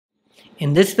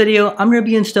In this video, I'm going to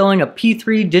be installing a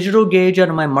P3 digital gauge out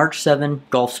of my Mark 7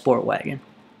 Golf Sportwagen.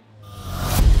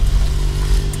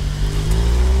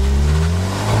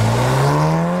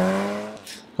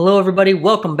 Hello everybody,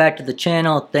 welcome back to the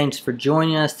channel. Thanks for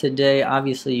joining us today.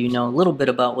 Obviously you know a little bit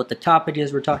about what the topic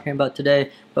is we're talking about today,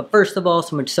 but first of all,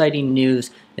 some exciting news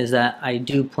is that I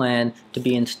do plan to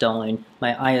be installing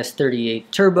my IS38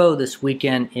 Turbo this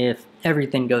weekend if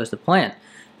everything goes to plan.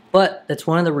 But that's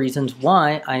one of the reasons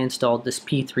why I installed this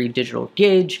P3 digital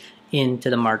gauge into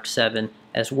the Mark 7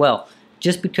 as well.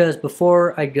 Just because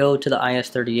before I go to the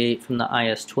IS38 from the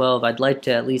IS12, I'd like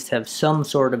to at least have some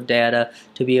sort of data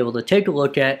to be able to take a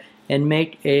look at and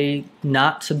make a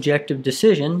not subjective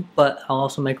decision, but I'll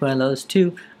also make one of those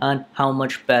too, on how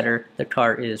much better the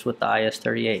car is with the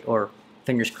IS38, or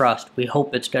fingers crossed, we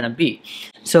hope it's going to be.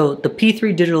 So the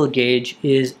P3 digital gauge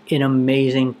is an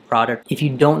amazing product. If you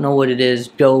don't know what it is,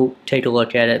 go take a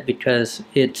look at it because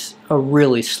it's a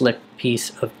really slick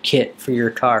piece of kit for your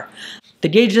car. The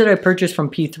gauge that I purchased from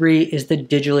P3 is the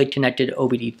digitally connected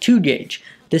OBD2 gauge.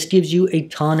 This gives you a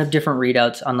ton of different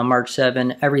readouts on the Mark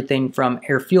 7, everything from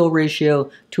air-fuel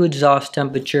ratio to exhaust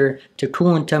temperature to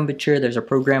coolant temperature. There's a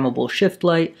programmable shift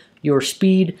light, your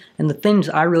speed, and the things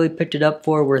I really picked it up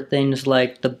for were things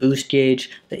like the boost gauge,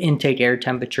 the intake air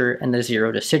temperature, and the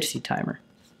 0 to 60 timer.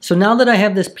 So now that I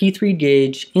have this P3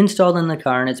 gauge installed in the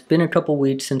car, and it's been a couple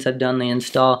weeks since I've done the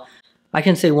install, I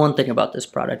can say one thing about this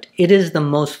product. It is the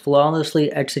most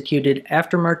flawlessly executed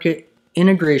aftermarket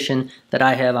integration that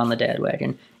I have on the dad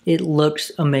wagon. It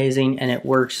looks amazing and it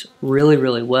works really,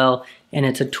 really well, and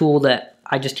it's a tool that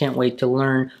I just can't wait to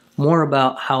learn more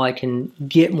about how I can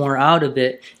get more out of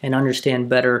it and understand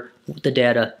better the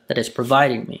data that it's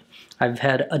providing me. I've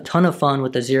had a ton of fun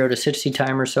with the 0 to 60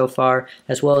 timer so far,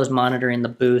 as well as monitoring the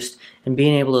boost and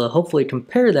being able to hopefully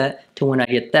compare that to when I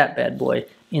get that bad boy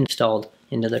installed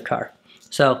into the car.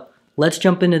 So let's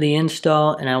jump into the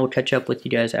install and I will catch up with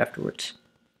you guys afterwards.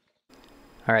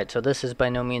 Alright, so this is by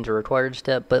no means a required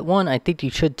step, but one I think you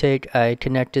should take. I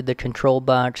connected the control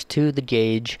box to the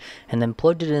gauge and then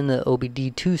plugged it in the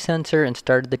OBD2 sensor and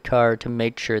started the car to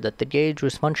make sure that the gauge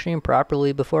was functioning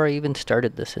properly before I even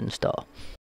started this install.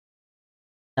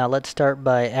 Now let's start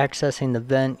by accessing the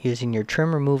vent using your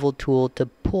trim removal tool to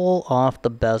pull off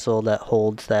the bezel that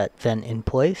holds that vent in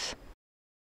place.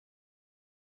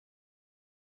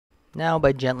 Now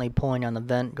by gently pulling on the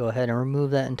vent, go ahead and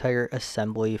remove that entire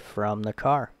assembly from the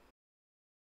car.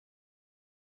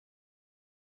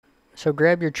 So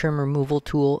grab your trim removal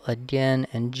tool again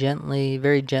and gently,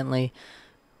 very gently,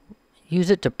 use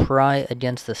it to pry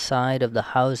against the side of the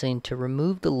housing to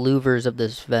remove the louvers of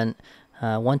this vent.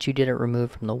 Once you get it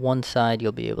removed from the one side,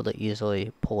 you'll be able to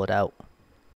easily pull it out.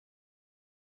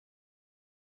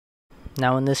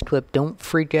 Now in this clip, don't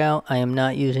freak out. I am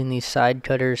not using these side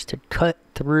cutters to cut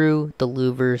through the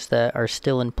louvers that are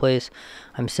still in place.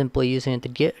 I'm simply using it to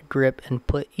get a grip and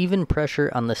put even pressure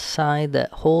on the side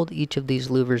that hold each of these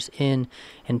louvers in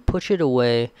and push it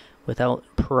away without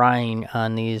prying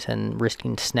on these and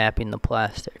risking snapping the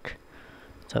plastic.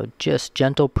 So just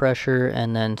gentle pressure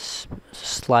and then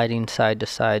sliding side to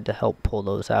side to help pull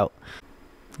those out.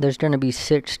 There's going to be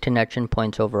 6 connection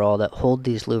points overall that hold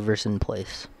these louvers in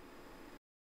place.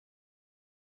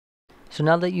 So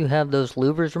now that you have those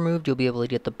louvers removed, you'll be able to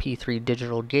get the P3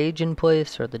 digital gauge in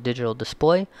place, or the digital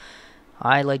display.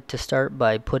 I like to start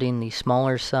by putting the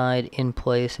smaller side in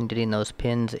place and getting those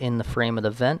pins in the frame of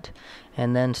the vent,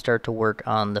 and then start to work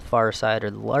on the far side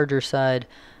or the larger side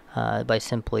by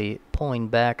simply pulling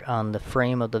back on the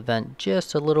frame of the vent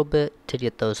just a little bit to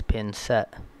get those pins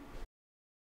set.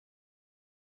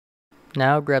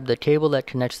 Now grab the cable that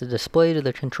connects the display to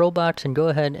the control box and go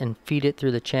ahead and feed it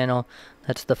through the channel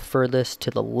that's the furthest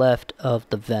to the left of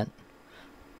the vent.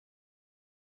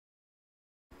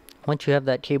 Once you have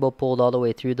that cable pulled all the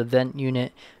way through the vent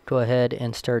unit, go ahead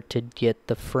and start to get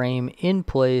the frame in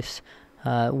place.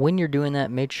 When you're doing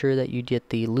that, make sure that you get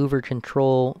the louver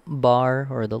control bar,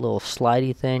 or the little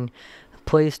slidey thing,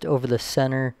 placed over the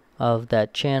center of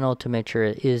that channel to make sure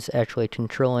it is actually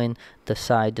controlling the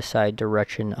side-to-side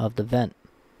direction of the vent.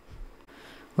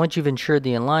 Once you've ensured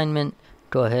the alignment,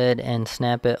 go ahead and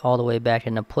snap it all the way back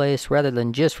into place. Rather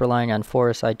than just relying on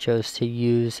force, I chose to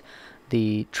use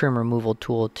the trim removal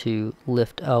tool to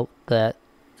lift out that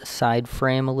side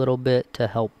frame a little bit to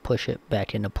help push it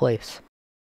back into place.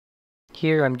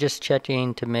 Here I'm just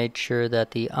checking to make sure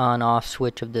that the on-off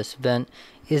switch of this vent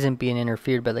isn't being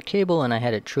interfered by the cable and I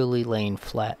had it truly laying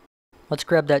flat. Let's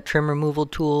grab that trim removal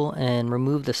tool and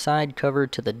remove the side cover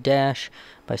to the dash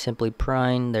by simply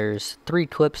prying. There's 3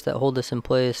 clips that hold this in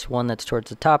place, one that's towards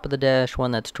the top of the dash,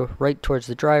 one that's right towards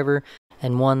the driver,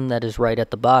 and one that is right at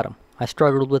the bottom. I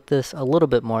struggled with this a little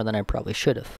bit more than I probably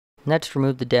should have. Next,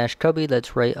 remove the dash cubby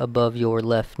that's right above your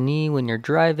left knee when you're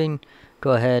driving.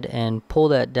 Go ahead and pull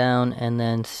that down and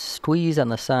then squeeze on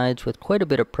the sides with quite a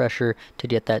bit of pressure to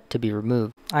get that to be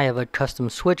removed. I have a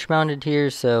custom switch mounted here,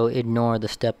 so ignore the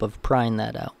step of prying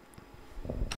that out.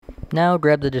 Now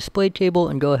grab the display cable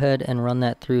and go ahead and run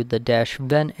that through the dash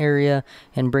vent area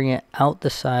and bring it out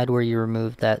the side where you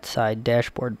removed that side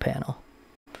dashboard panel.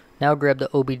 Now grab the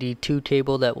OBD2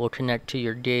 cable that will connect to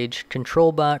your gauge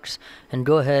control box and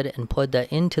go ahead and plug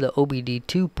that into the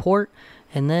OBD2 port,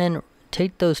 and then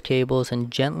take those cables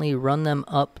and gently run them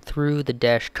up through the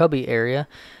dash cubby area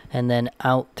and then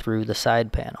out through the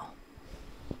side panel.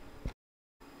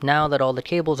 Now that all the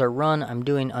cables are run, I'm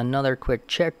doing another quick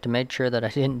check to make sure that I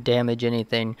didn't damage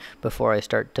anything before I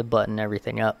start to button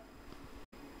everything up.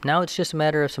 Now it's just a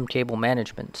matter of some cable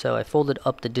management. So I folded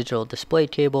up the digital display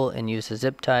cable and used a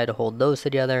zip tie to hold those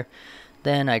together.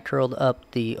 Then I curled up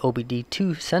the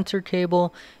OBD2 sensor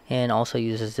cable and also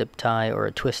used a zip tie or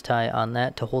a twist tie on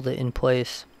that to hold it in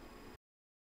place.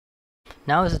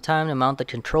 Now is the time to mount the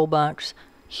control box.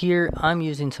 Here I'm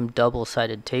using some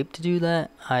double-sided tape to do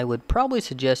that. I would probably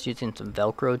suggest using some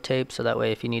Velcro tape so that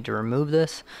way if you need to remove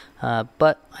this,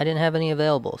 but I didn't have any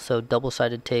available, so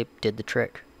double-sided tape did the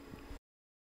trick.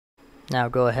 Now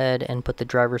go ahead and put the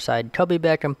driver's side cubby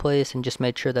back in place and just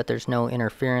make sure that there's no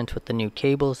interference with the new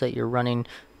cables that you're running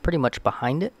pretty much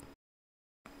behind it.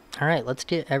 Alright, let's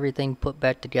get everything put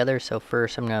back together. So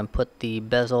first I'm going to put the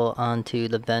bezel onto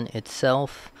the vent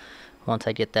itself. Once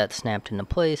I get that snapped into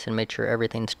place and make sure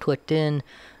everything's clicked in,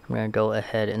 I'm going to go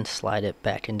ahead and slide it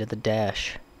back into the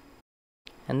dash.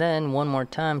 And then one more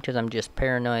time, because I'm just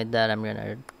paranoid that I'm going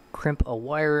to crimp a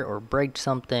wire or break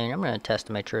something, I'm going to test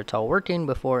to make sure it's all working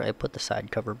before I put the side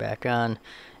cover back on.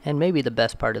 And maybe the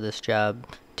best part of this job,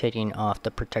 taking off the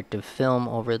protective film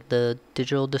over the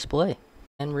digital display.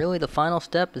 And really the final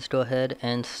step is go ahead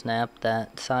and snap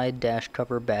that side dash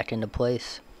cover back into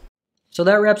place. So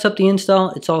that wraps up the install.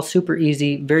 It's all super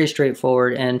easy, very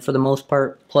straightforward, and for the most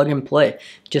part, plug and play.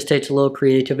 It just takes a little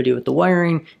creativity with the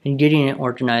wiring and getting it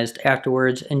organized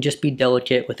afterwards, and just be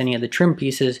delicate with any of the trim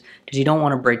pieces because you don't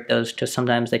want to break those because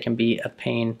sometimes they can be a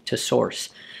pain to source.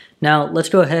 Now let's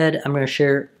go ahead. I'm going to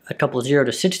share a couple 0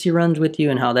 to 60 runs with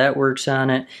you and how that works on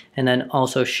it, and then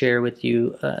also share with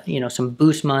you, some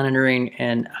boost monitoring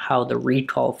and how the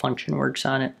recall function works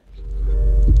on it.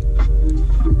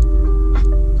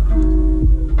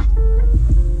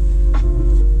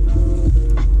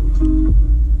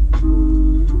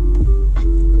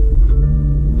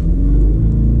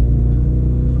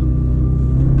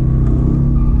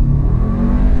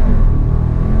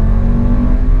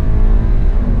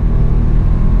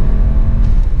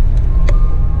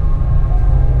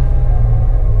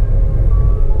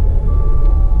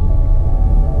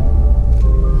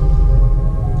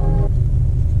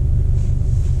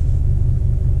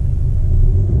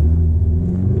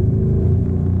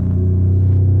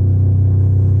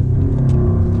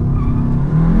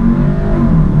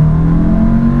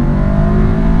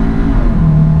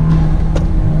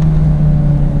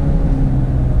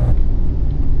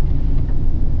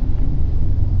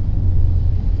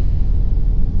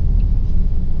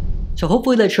 So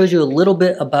hopefully that shows you a little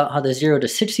bit about how the 0 to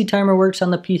 60 timer works on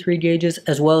the P3 gauges,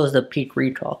 as well as the peak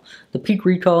recall. The peak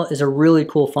recall is a really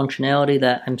cool functionality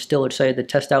that I'm still excited to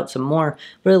test out some more,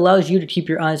 but it allows you to keep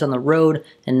your eyes on the road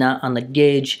and not on the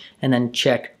gauge, and then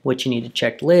check what you need to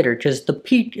check later, because the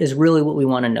peak is really what we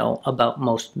want to know about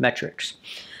most metrics.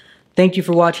 Thank you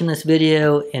for watching this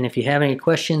video, and if you have any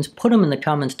questions, put them in the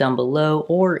comments down below,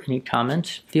 or any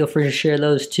comments. Feel free to share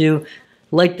those too.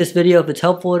 Like this video if it's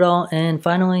helpful at all, and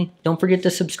finally, don't forget to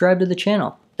subscribe to the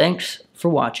channel. Thanks for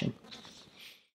watching.